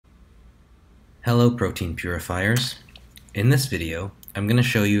Hello protein purifiers. In this video, I'm going to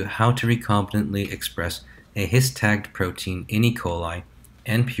show you how to recombinantly express a his-tagged protein in E. coli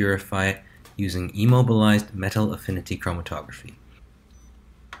and purify it using immobilized metal affinity chromatography.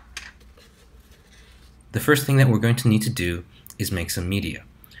 The first thing that we're going to need to do is make some media.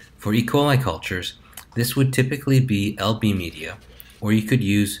 For E. coli cultures, this would typically be LB media, or you could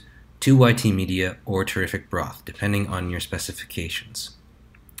use 2YT media or terrific broth, depending on your specifications.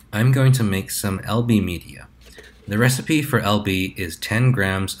 I'm going to make some LB media. The recipe for LB is 10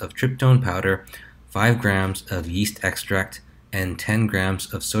 grams of tryptone powder, 5 grams of yeast extract, and 10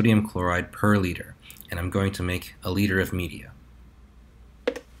 grams of sodium chloride per liter, and I'm going to make a liter of media.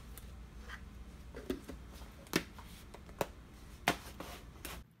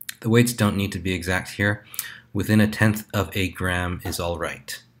 The weights don't need to be exact here. Within 1/10 of a gram is all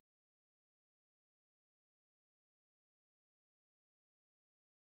right.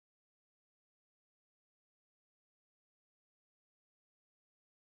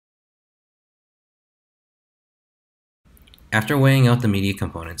 After weighing out the media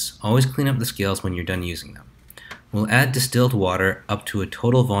components, always clean up the scales when you're done using them. We'll add distilled water up to a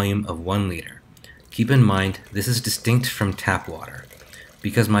total volume of 1 liter. Keep in mind, this is distinct from tap water.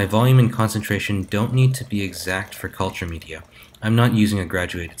 Because my volume and concentration don't need to be exact for culture media, I'm not using a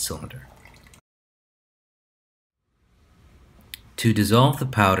graduated cylinder. To dissolve the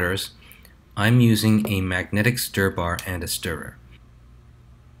powders, I'm using a magnetic stir bar and a stirrer.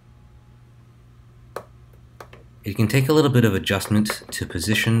 It can take a little bit of adjustment to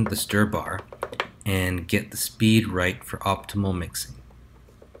position the stir bar and get the speed right for optimal mixing.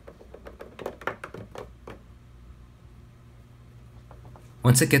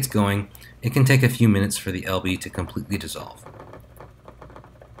 Once it gets going, it can take a few minutes for the LB to completely dissolve.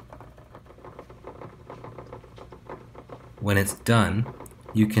 When it's done,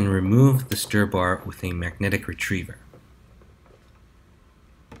 you can remove the stir bar with a magnetic retriever.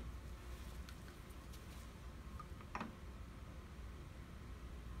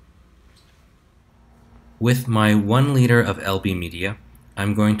 With my 1 liter of LB media,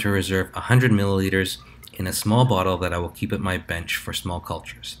 I'm going to reserve 100 milliliters in a small bottle that I will keep at my bench for small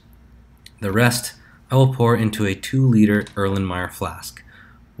cultures. The rest I will pour into a 2-liter Erlenmeyer flask,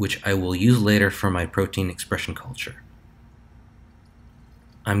 which I will use later for my protein expression culture.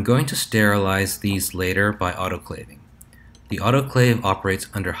 I'm going to sterilize these later by autoclaving. The autoclave operates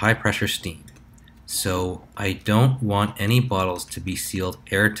under high pressure steam, so I don't want any bottles to be sealed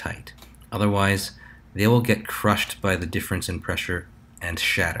airtight, otherwise they will get crushed by the difference in pressure and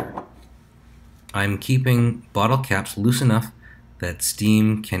shatter. I'm keeping bottle caps loose enough that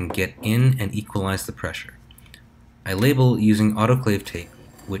steam can get in and equalize the pressure. I label using autoclave tape,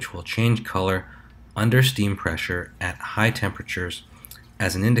 which will change color under steam pressure at high temperatures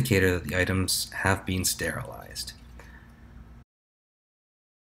as an indicator that the items have been sterilized.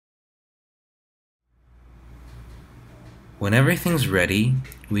 When everything's ready,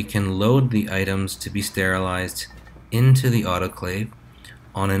 we can load the items to be sterilized into the autoclave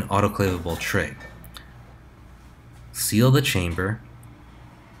on an autoclavable tray. Seal the chamber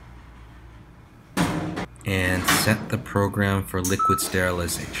and set the program for liquid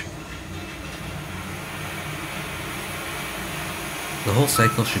sterilization. The whole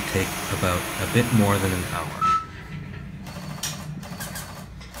cycle should take about a bit more than an hour.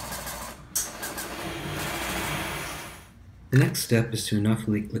 The next step is to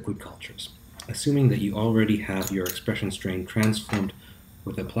inoculate liquid cultures, assuming that you already have your expression strain transformed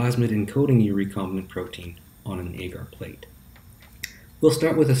with a plasmid encoding your recombinant protein on an agar plate. We'll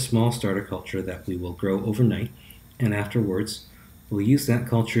start with a small starter culture that we will grow overnight, and afterwards, we'll use that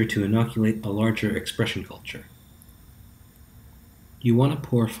culture to inoculate a larger expression culture. You want to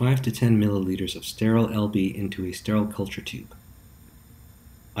pour 5 to 10 milliliters of sterile LB into a sterile culture tube.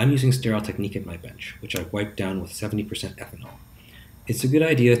 I'm using sterile technique at my bench, which I've wiped down with 70% ethanol. It's a good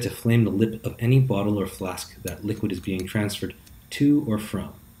idea to flame the lip of any bottle or flask that liquid is being transferred to or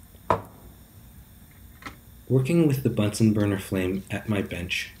from. Working with the Bunsen burner flame at my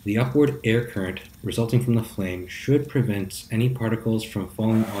bench, the upward air current resulting from the flame should prevent any particles from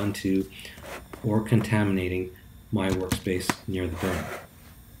falling onto or contaminating my workspace near the burner.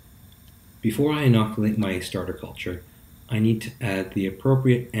 Before I inoculate my starter culture, I need to add the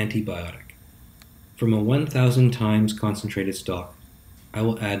appropriate antibiotic. From a 1,000 times concentrated stock, I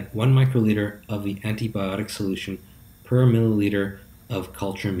will add 1 microliter of the antibiotic solution per milliliter of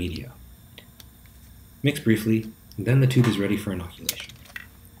culture media. Mix briefly, and then the tube is ready for inoculation.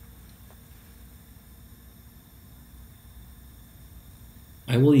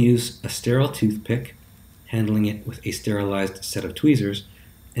 I will use a sterile toothpick, handling it with a sterilized set of tweezers,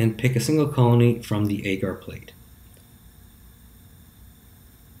 and pick a single colony from the agar plate.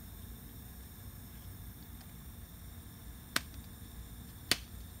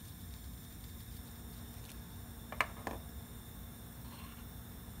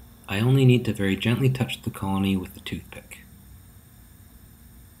 I only need to very gently touch the colony with the toothpick.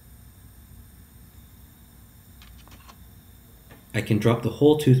 I can drop the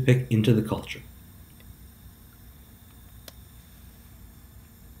whole toothpick into the culture.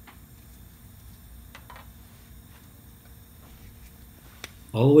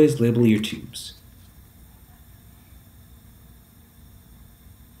 Always label your tubes.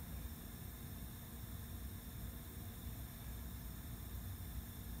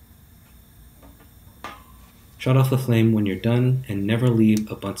 Shut off the flame when you're done and never leave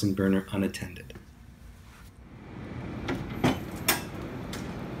a Bunsen burner unattended.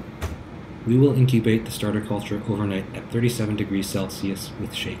 We will incubate the starter culture overnight at 37 degrees Celsius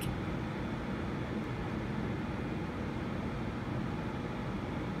with shaking.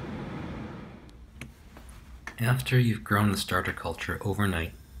 After you've grown the starter culture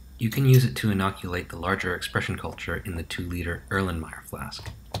overnight, you can use it to inoculate the larger expression culture in the 2-liter Erlenmeyer flask.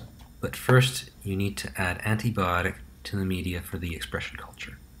 But first, you need to add antibiotic to the media for the expression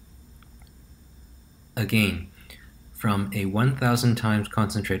culture. Again, from a 1,000 times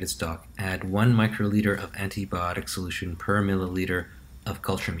concentrated stock, add 1 microliter of antibiotic solution per milliliter of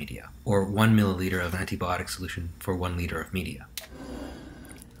culture media, or 1 milliliter of antibiotic solution for 1 liter of media.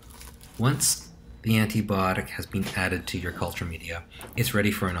 Once the antibiotic has been added to your culture media, it's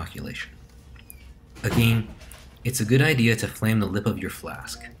ready for inoculation. Again, it's a good idea to flame the lip of your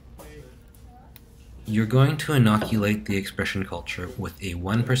flask. You're going to inoculate the expression culture with a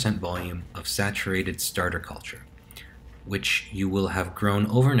 1% volume of saturated starter culture, which you will have grown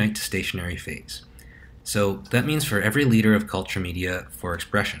overnight to stationary phase. So that means for every liter of culture media for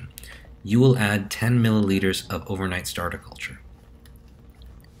expression, you will add 10 milliliters of overnight starter culture.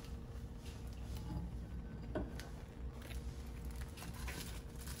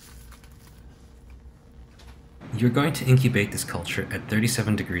 You're going to incubate this culture at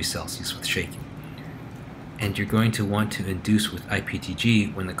 37 degrees Celsius with shaking. And you're going to want to induce with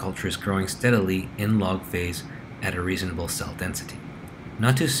IPTG when the culture is growing steadily in log phase at a reasonable cell density.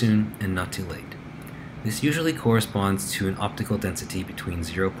 Not too soon and not too late. This usually corresponds to an optical density between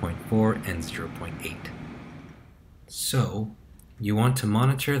 0.4 and 0.8. So, you want to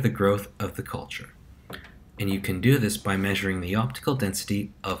monitor the growth of the culture. And you can do this by measuring the optical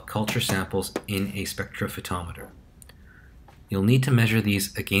density of culture samples in a spectrophotometer. You'll need to measure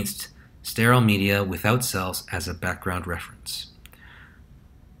these against sterile media without cells as a background reference.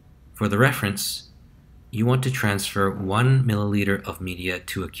 For the reference, you want to transfer 1 milliliter of media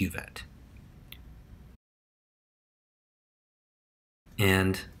to a cuvette.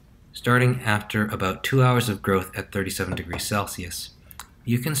 And starting after about 2 hours of growth at 37 degrees Celsius,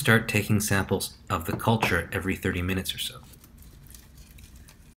 you can start taking samples of the culture every 30 minutes or so.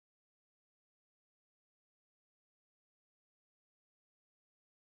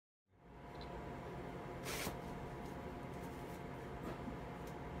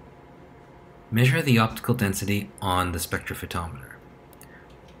 Measure the optical density on the spectrophotometer.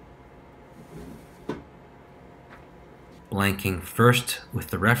 Blanking first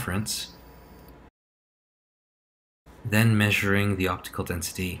with the reference, then measuring the optical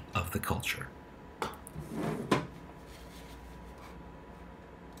density of the culture.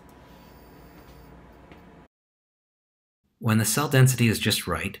 When the cell density is just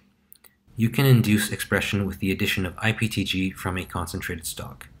right, you can induce expression with the addition of IPTG from a concentrated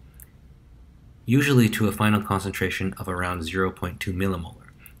stock, usually to a final concentration of around 0.2 millimolar,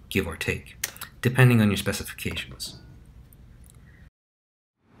 give or take, depending on your specifications.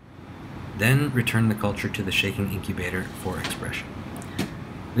 Then return the culture to the shaking incubator for expression.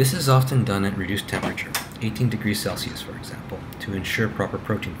 This is often done at reduced temperature, 18 degrees Celsius for example, to ensure proper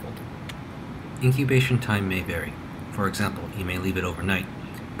protein folding. Incubation time may vary. For example, you may leave it overnight,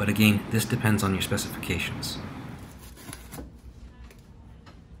 but again, this depends on your specifications.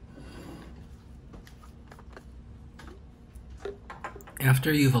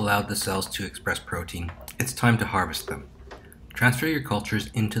 After you've allowed the cells to express protein, it's time to harvest them. Transfer your cultures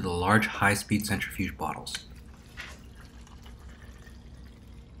into the large high-speed centrifuge bottles.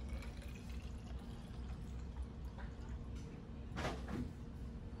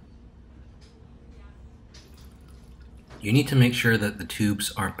 You need to make sure that the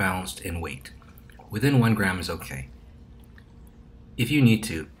tubes are balanced in weight. Within 1 gram is okay. If you need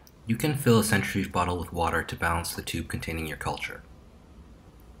to, you can fill a centrifuge bottle with water to balance the tube containing your culture.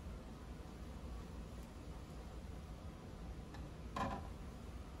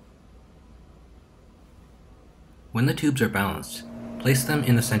 When the tubes are balanced, place them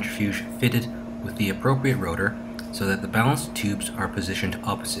in the centrifuge fitted with the appropriate rotor so that the balanced tubes are positioned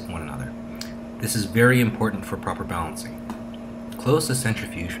opposite one another. This is very important for proper balancing. Close the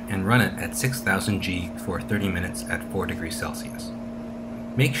centrifuge and run it at 6000 G for 30 minutes at 4 degrees Celsius.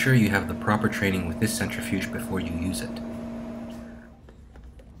 Make sure you have the proper training with this centrifuge before you use it.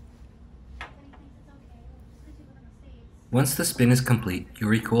 Once the spin is complete,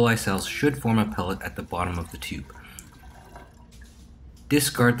 your E. coli cells should form a pellet at the bottom of the tube.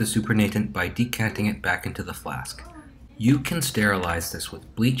 Discard the supernatant by decanting it back into the flask. You can sterilize this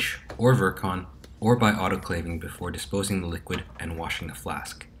with bleach or Virkon or by autoclaving before disposing the liquid and washing the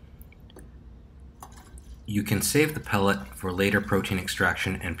flask. You can save the pellet for later protein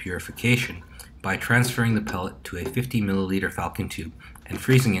extraction and purification by transferring the pellet to a 50 milliliter Falcon tube and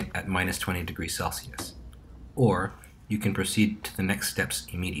freezing it at minus 20 degrees Celsius. Or you can proceed to the next steps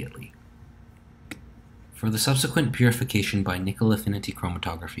immediately. For the subsequent purification by nickel affinity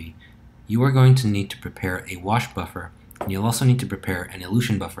chromatography, you are going to need to prepare a wash buffer, and you'll also need to prepare an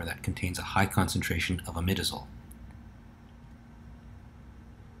elution buffer that contains a high concentration of imidazole.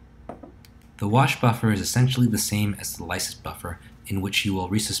 The wash buffer is essentially the same as the lysis buffer, in which you will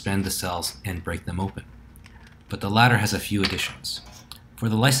resuspend the cells and break them open, but the latter has a few additions. For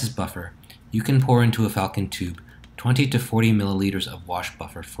the lysis buffer, you can pour into a Falcon tube 20 to 40 milliliters of wash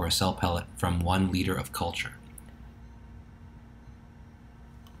buffer for a cell pellet from 1 liter of culture.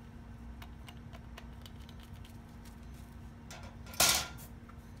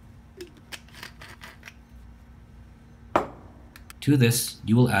 To this,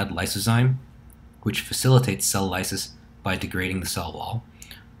 you will add lysozyme, which facilitates cell lysis by degrading the cell wall,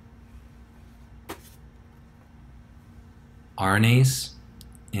 RNase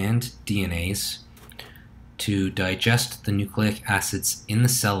and DNase to digest the nucleic acids in the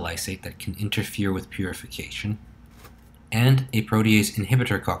cell lysate that can interfere with purification, and a protease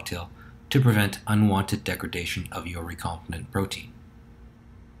inhibitor cocktail to prevent unwanted degradation of your recombinant protein.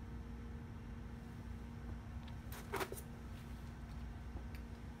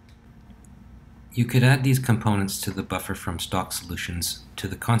 You could add these components to the buffer from stock solutions to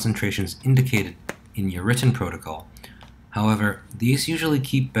the concentrations indicated in your written protocol. However, these usually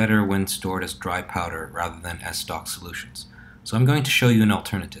keep better when stored as dry powder rather than as stock solutions, so I'm going to show you an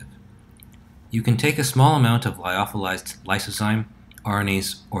alternative. You can take a small amount of lyophilized lysozyme,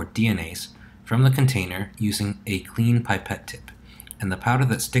 RNase, or DNase from the container using a clean pipette tip, and the powder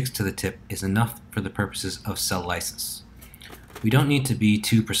that sticks to the tip is enough for the purposes of cell lysis. We don't need to be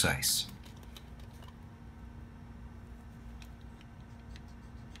too precise.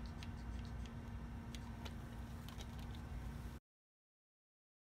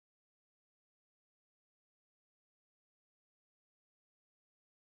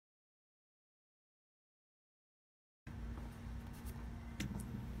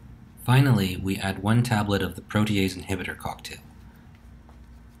 Finally, we add 1 tablet of the protease inhibitor cocktail.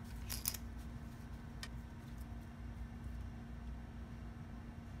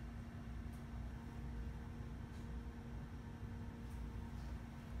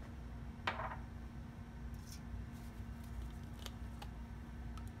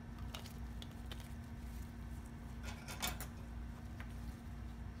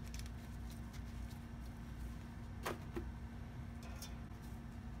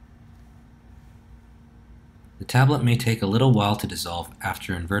 The tablet may take a little while to dissolve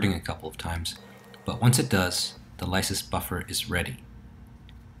after inverting a couple of times, but once it does, the lysis buffer is ready.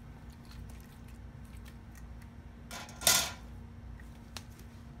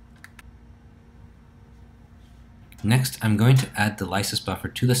 Next, I'm going to add the lysis buffer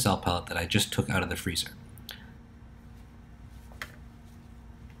to the cell pellet that I just took out of the freezer.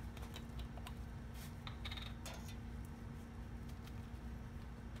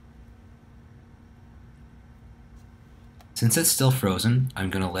 Since it's still frozen, I'm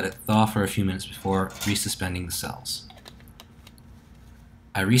going to let it thaw for a few minutes before resuspending the cells.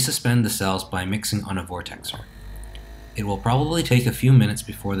 I resuspend the cells by mixing on a vortexer. It will probably take a few minutes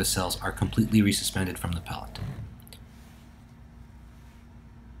before the cells are completely resuspended from the pellet.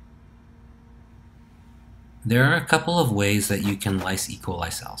 There are a couple of ways that you can lyse E.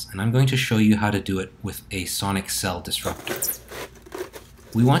 coli cells, and I'm going to show you how to do it with a sonic cell disruptor.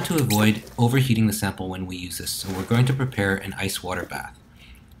 We want to avoid overheating the sample when we use this, so we're going to prepare an ice water bath.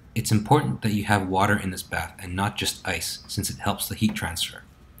 It's important that you have water in this bath and not just ice, since it helps the heat transfer.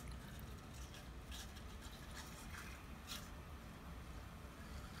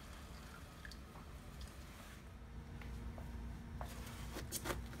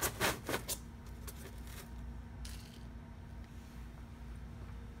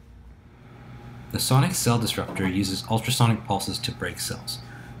 The sonic cell disruptor uses ultrasonic pulses to break cells,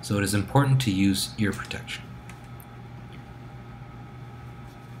 so it is important to use ear protection.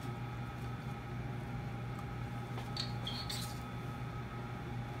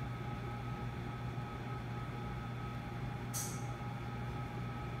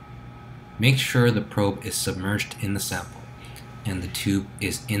 Make sure the probe is submerged in the sample and the tube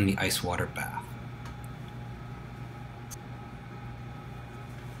is in the ice water bath.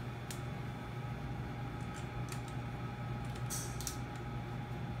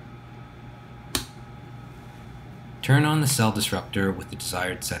 Turn on the cell disruptor with the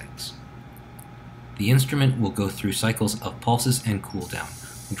desired settings. The instrument will go through cycles of pulses and cool down,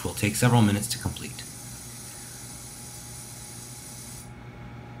 which will take several minutes to complete.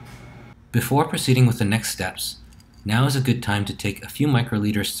 Before proceeding with the next steps, now is a good time to take a few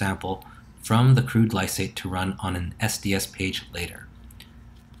microliter sample from the crude lysate to run on an SDS page later.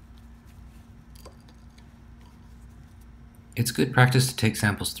 It's good practice to take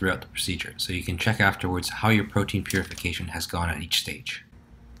samples throughout the procedure, so you can check afterwards how your protein purification has gone at each stage.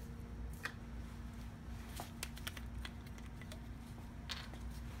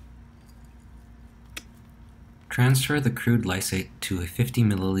 Transfer the crude lysate to a 50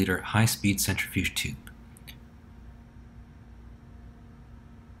 milliliter high-speed centrifuge tube.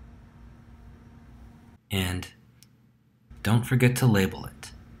 And don't forget to label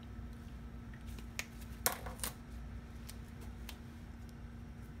it.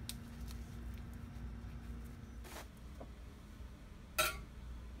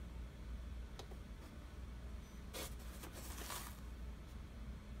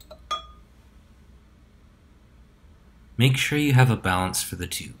 Make sure you have a balance for the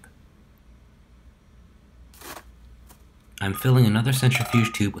tube. I'm filling another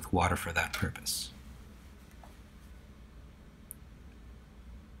centrifuge tube with water for that purpose.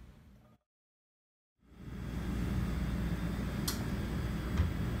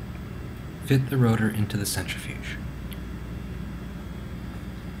 Fit the rotor into the centrifuge.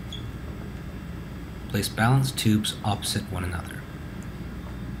 Place balanced tubes opposite one another.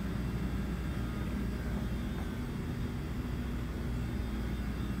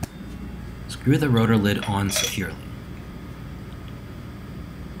 Screw the rotor lid on securely.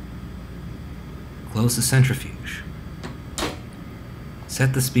 Close the centrifuge.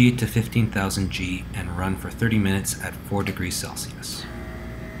 Set the speed to 15,000 G and run for 30 minutes at 4 degrees Celsius.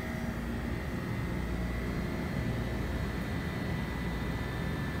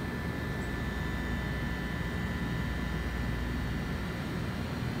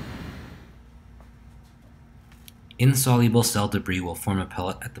 Insoluble cell debris will form a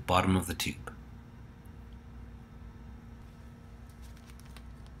pellet at the bottom of the tube.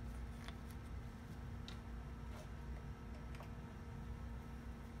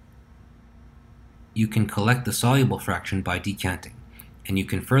 You can collect the soluble fraction by decanting, and you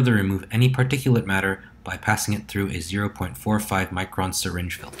can further remove any particulate matter by passing it through a 0.45 micron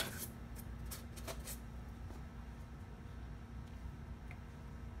syringe filter.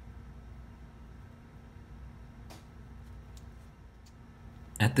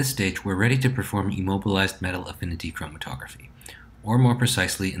 At this stage, we're ready to perform immobilized metal affinity chromatography, or more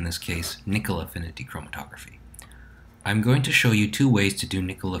precisely in this case, nickel affinity chromatography. I'm going to show you two ways to do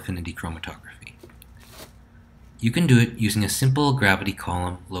nickel affinity chromatography. You can do it using a simple gravity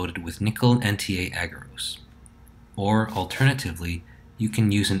column loaded with nickel NTA agarose. Or alternatively, you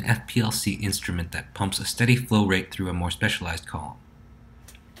can use an FPLC instrument that pumps a steady flow rate through a more specialized column.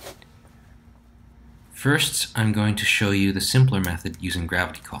 First, I'm going to show you the simpler method using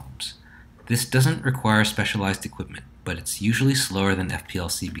gravity columns. This doesn't require specialized equipment, but it's usually slower than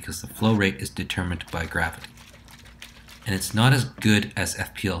FPLC because the flow rate is determined by gravity. And it's not as good as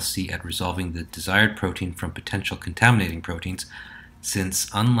FPLC at resolving the desired protein from potential contaminating proteins, since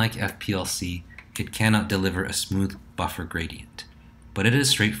unlike FPLC, it cannot deliver a smooth buffer gradient. But it is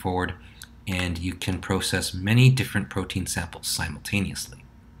straightforward, and you can process many different protein samples simultaneously.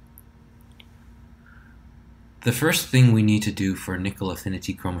 The first thing we need to do for nickel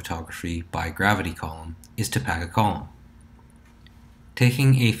affinity chromatography by gravity column is to pack a column.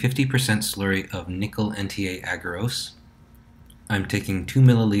 Taking a 50% slurry of nickel NTA agarose, I'm taking 2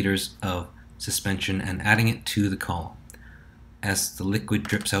 milliliters of suspension and adding it to the column. As the liquid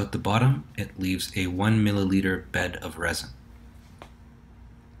drips out the bottom, it leaves a 1 milliliter bed of resin.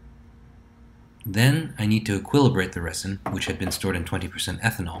 Then I need to equilibrate the resin, which had been stored in 20%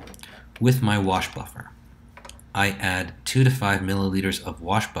 ethanol, with my wash buffer. I add 2 to 5 milliliters of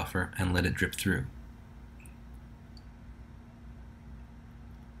wash buffer and let it drip through.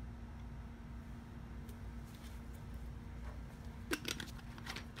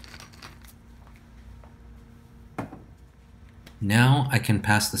 Now I can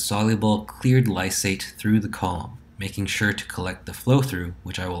pass the soluble cleared lysate through the column, making sure to collect the flow-through,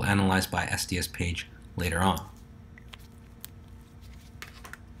 which I will analyze by SDS page later on.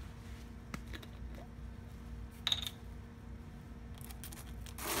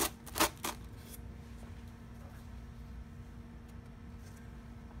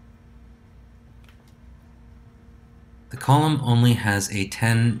 The column only has a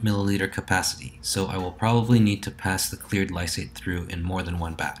 10 milliliter capacity, so I will probably need to pass the cleared lysate through in more than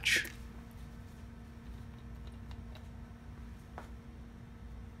one batch.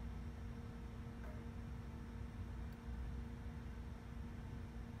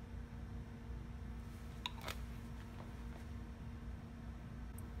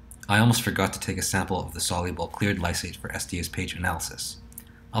 I almost forgot to take a sample of the soluble cleared lysate for SDS page analysis.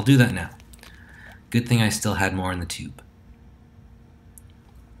 I'll do that now. Good thing I still had more in the tube.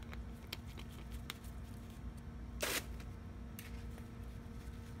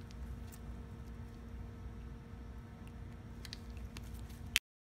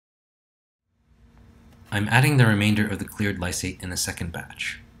 I'm adding the remainder of the cleared lysate in the second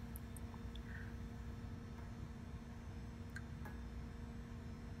batch.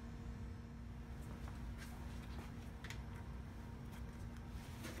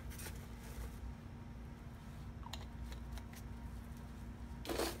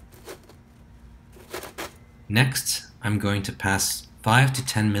 Next, I'm going to pass 5 to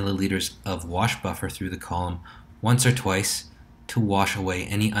 10 milliliters of wash buffer through the column once or twice to wash away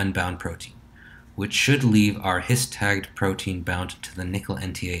any unbound protein, which should leave our his-tagged protein bound to the nickel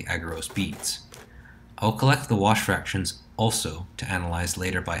NTA agarose beads. I'll collect the wash fractions also to analyze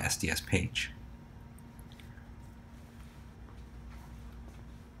later by SDS page.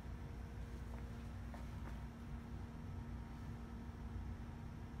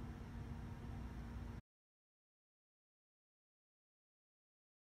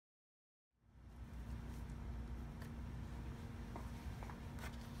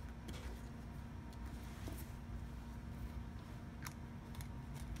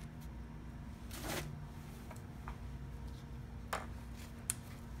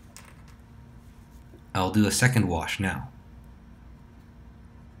 I'll do a second wash now.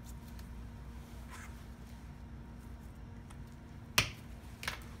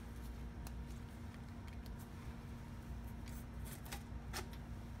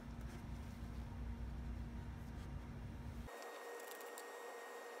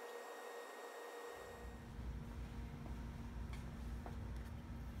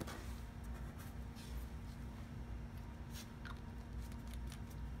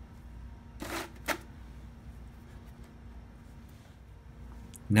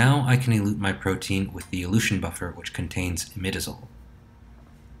 Now I can elute my protein with the elution buffer, which contains imidazole.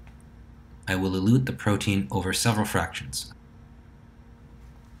 I will elute the protein over several fractions.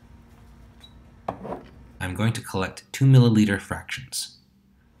 I'm going to collect 2 milliliter fractions.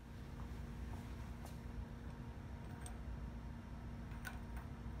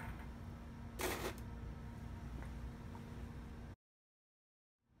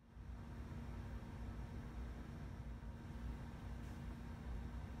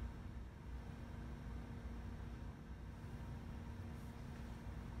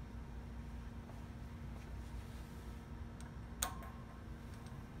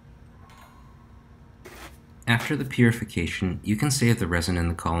 After the purification, you can save the resin in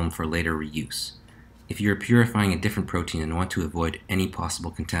the column for later reuse. If you are purifying a different protein and want to avoid any possible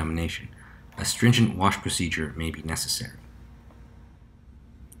contamination, a stringent wash procedure may be necessary.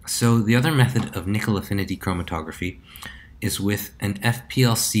 So the other method of nickel affinity chromatography is with an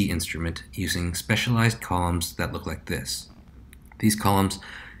FPLC instrument using specialized columns that look like this. These columns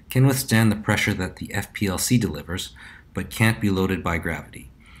can withstand the pressure that the FPLC delivers, but can't be loaded by gravity.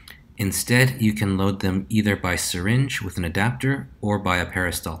 Instead, you can load them either by syringe with an adapter or by a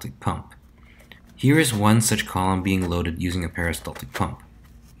peristaltic pump. Here is one such column being loaded using a peristaltic pump.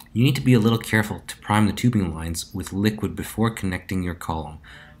 You need to be a little careful to prime the tubing lines with liquid before connecting your column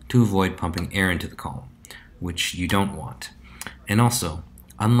to avoid pumping air into the column, which you don't want. And also,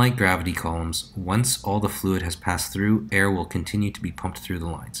 unlike gravity columns, once all the fluid has passed through, air will continue to be pumped through the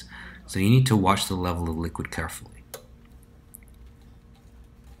lines, so you need to watch the level of liquid carefully.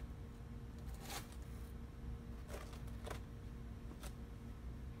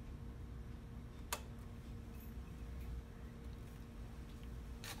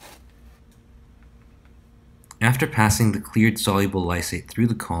 After passing the cleared soluble lysate through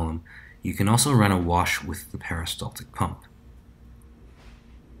the column, you can also run a wash with the peristaltic pump.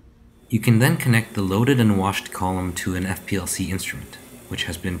 You can then connect the loaded and washed column to an FPLC instrument, which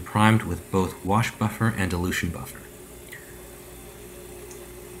has been primed with both wash buffer and elution buffer.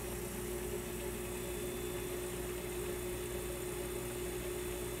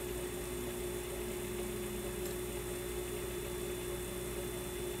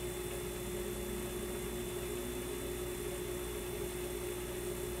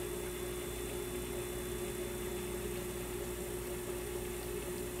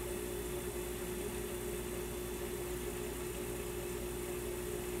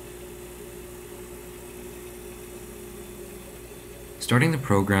 Starting the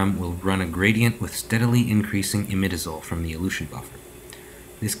program will run a gradient with steadily increasing imidazole from the elution buffer.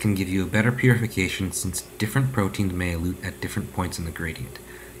 This can give you a better purification since different proteins may elute at different points in the gradient,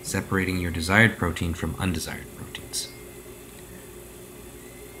 separating your desired protein from undesired proteins.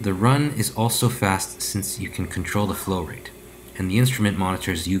 The run is also fast since you can control the flow rate, and the instrument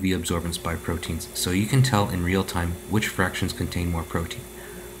monitors UV absorbance by proteins, so you can tell in real time which fractions contain more protein.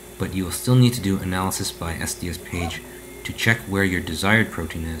 But you will still need to do analysis by SDS page to check where your desired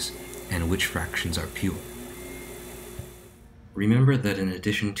protein is and which fractions are pure. Remember that in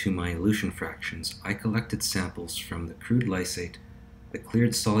addition to my elution fractions, I collected samples from the crude lysate, the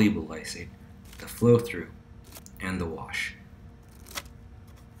cleared soluble lysate, the flow-through, and the wash.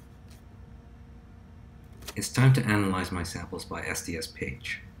 It's time to analyze my samples by SDS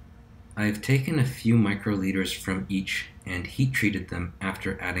page. I have taken a few microliters from each and heat-treated them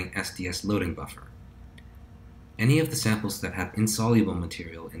after adding SDS loading buffer. Any of the samples that have insoluble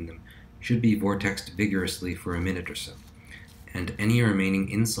material in them should be vortexed vigorously for a minute or so, and any remaining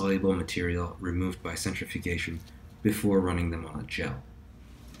insoluble material removed by centrifugation before running them on a gel.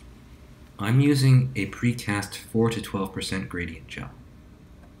 I'm using a precast 4 to 12% gradient gel.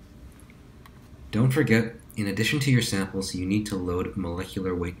 Don't forget, in addition to your samples, you need to load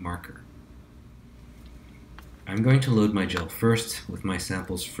molecular weight marker. I'm going to load my gel first with my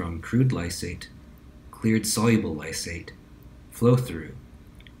samples from crude lysate, cleared soluble lysate, flow-through,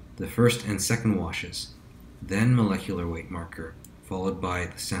 the first and second washes, then molecular weight marker, followed by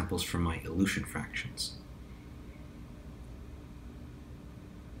the samples from my elution fractions.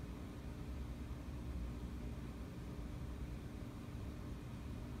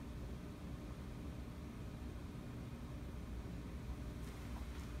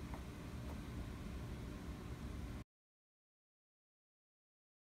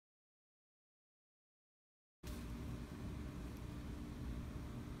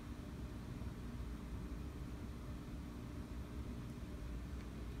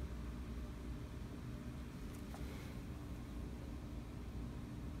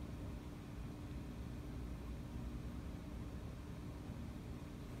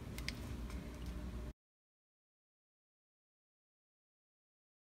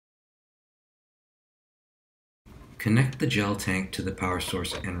 Connect the gel tank to the power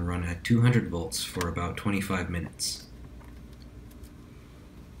source and run at 200 volts for about 25 minutes.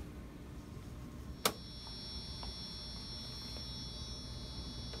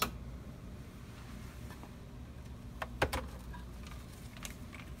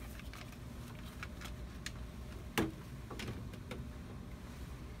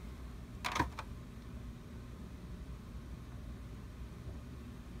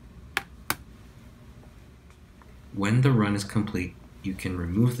 When the run is complete, you can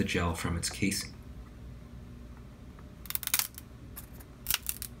remove the gel from its casing.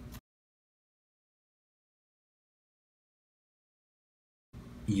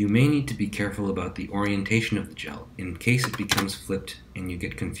 You may need to be careful about the orientation of the gel in case it becomes flipped and you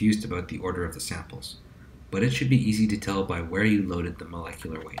get confused about the order of the samples, but it should be easy to tell by where you loaded the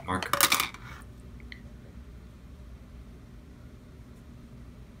molecular weight marker.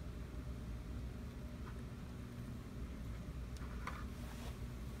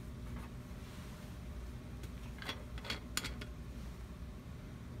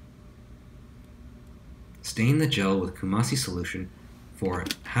 Stain the gel with Kumasi solution for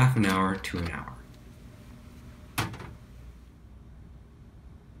half an hour to an hour.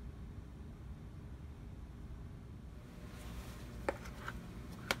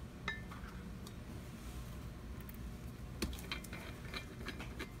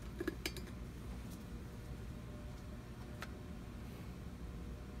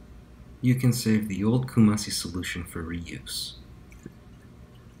 You can save the old Kumasi solution for reuse.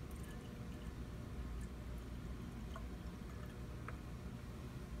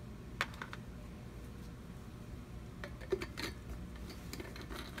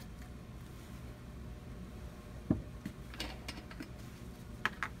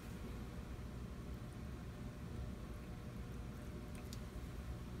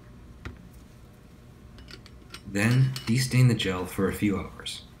 Then, destain the gel for a few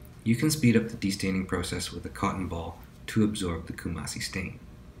hours. You can speed up the destaining process with a cotton ball to absorb the Kumasi stain.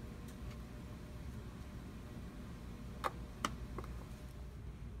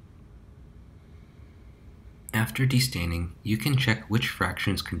 After destaining, you can check which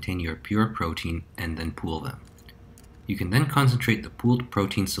fractions contain your pure protein and then pool them. You can then concentrate the pooled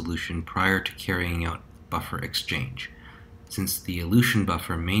protein solution prior to carrying out buffer exchange, since the elution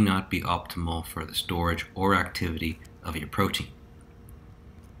buffer may not be optimal for the storage or activity of your protein.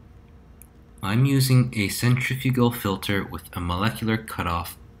 I'm using a centrifugal filter with a molecular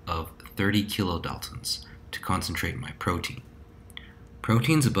cutoff of 30 kilodaltons to concentrate my protein.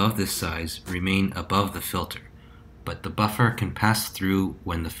 Proteins above this size remain above the filter, but the buffer can pass through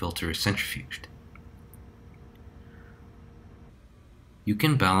when the filter is centrifuged. You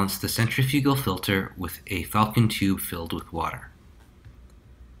can balance the centrifugal filter with a falcon tube filled with water.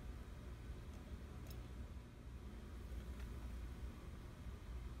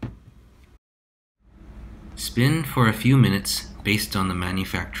 Spin for a few minutes based on the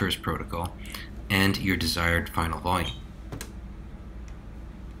manufacturer's protocol and your desired final volume.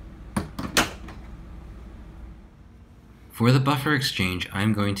 For the buffer exchange,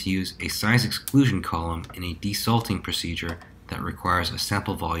 I'm going to use a size exclusion column in a desalting procedure that requires a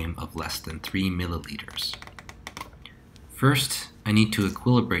sample volume of less than 3 milliliters. First, I need to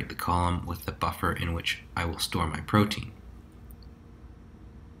equilibrate the column with the buffer in which I will store my protein.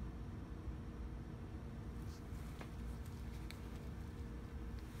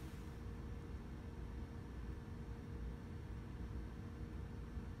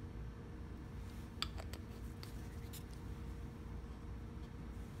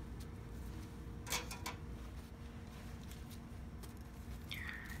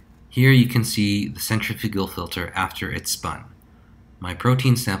 Here you can see the centrifugal filter after it's spun. My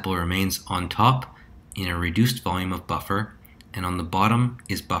protein sample remains on top in a reduced volume of buffer, and on the bottom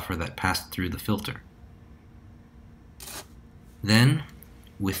is buffer that passed through the filter. Then,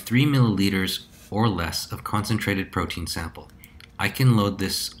 with 3 milliliters or less of concentrated protein sample, I can load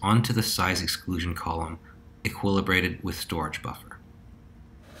this onto the size exclusion column equilibrated with storage buffer.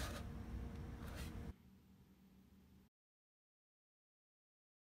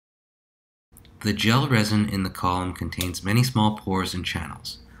 The gel resin in the column contains many small pores and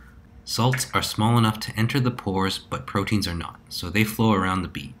channels. Salts are small enough to enter the pores, but proteins are not, so they flow around the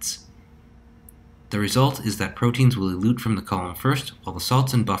beads. The result is that proteins will elute from the column first, while the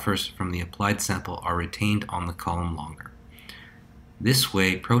salts and buffers from the applied sample are retained on the column longer. This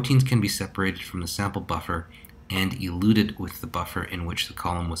way, proteins can be separated from the sample buffer and eluted with the buffer in which the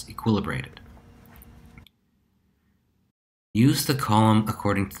column was equilibrated. Use the column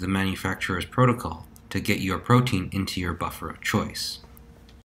according to the manufacturer's protocol to get your protein into your buffer of choice.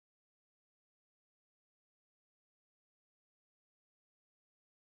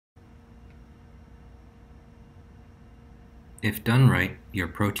 If done right, your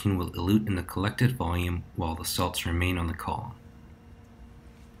protein will elute in the collected volume while the salts remain on the column.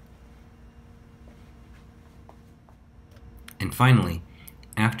 And finally,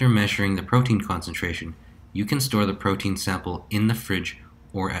 after measuring the protein concentration, you can store the protein sample in the fridge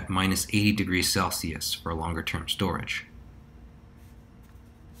or at -80 degrees Celsius for longer term storage.